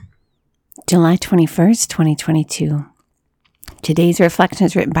July 21st, 2022. Today's reflection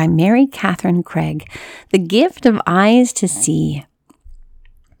is written by Mary Catherine Craig, The Gift of Eyes to See.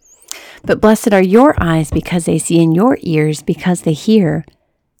 But blessed are your eyes because they see, and your ears because they hear.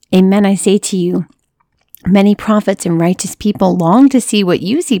 Amen, I say to you, many prophets and righteous people longed to see what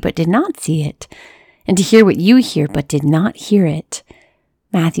you see, but did not see it, and to hear what you hear, but did not hear it.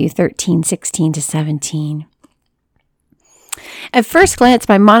 Matthew 13:16-17. At first glance,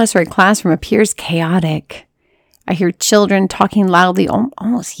 my Montessori classroom appears chaotic. I hear children talking loudly,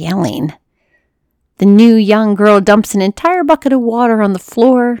 almost yelling. The new young girl dumps an entire bucket of water on the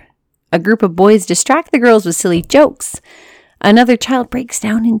floor. A group of boys distract the girls with silly jokes. Another child breaks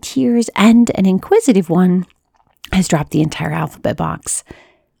down in tears, and an inquisitive one has dropped the entire alphabet box.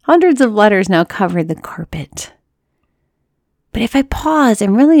 Hundreds of letters now cover the carpet. But if I pause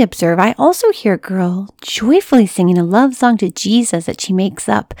and really observe, I also hear a girl joyfully singing a love song to Jesus that she makes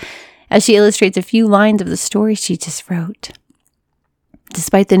up as she illustrates a few lines of the story she just wrote.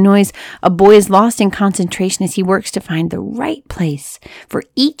 Despite the noise, a boy is lost in concentration as he works to find the right place for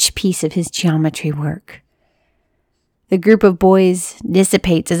each piece of his geometry work. The group of boys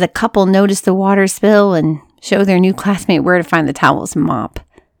dissipates as a couple notice the water spill and show their new classmate where to find the towels and mop.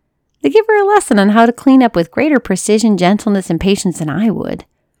 They give her a lesson on how to clean up with greater precision, gentleness, and patience than I would.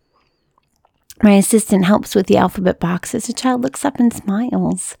 My assistant helps with the alphabet box as the child looks up and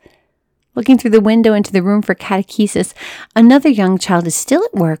smiles. Looking through the window into the room for catechesis, another young child is still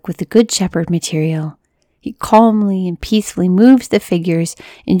at work with the Good Shepherd material. He calmly and peacefully moves the figures,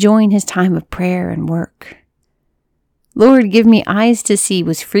 enjoying his time of prayer and work. Lord, give me eyes to see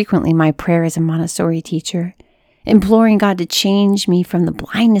was frequently my prayer as a Montessori teacher, imploring God to change me from the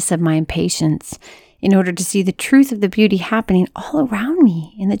blindness of my impatience in order to see the truth of the beauty happening all around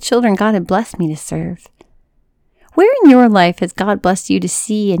me and the children God had blessed me to serve. Where in your life has God blessed you to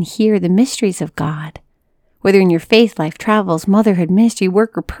see and hear the mysteries of God? Whether in your faith life, travels, motherhood, ministry,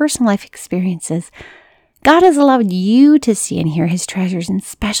 work, or personal life experiences, God has allowed you to see and hear his treasures in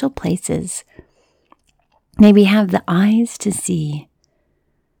special places. May we have the eyes to see.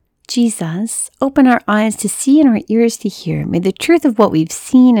 Jesus, open our eyes to see and our ears to hear. May the truth of what we've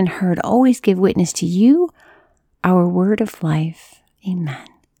seen and heard always give witness to you, our word of life. Amen.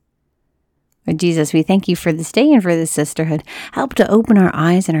 Lord Jesus, we thank you for this day and for this sisterhood. Help to open our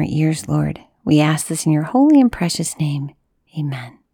eyes and our ears, Lord. We ask this in your holy and precious name. Amen.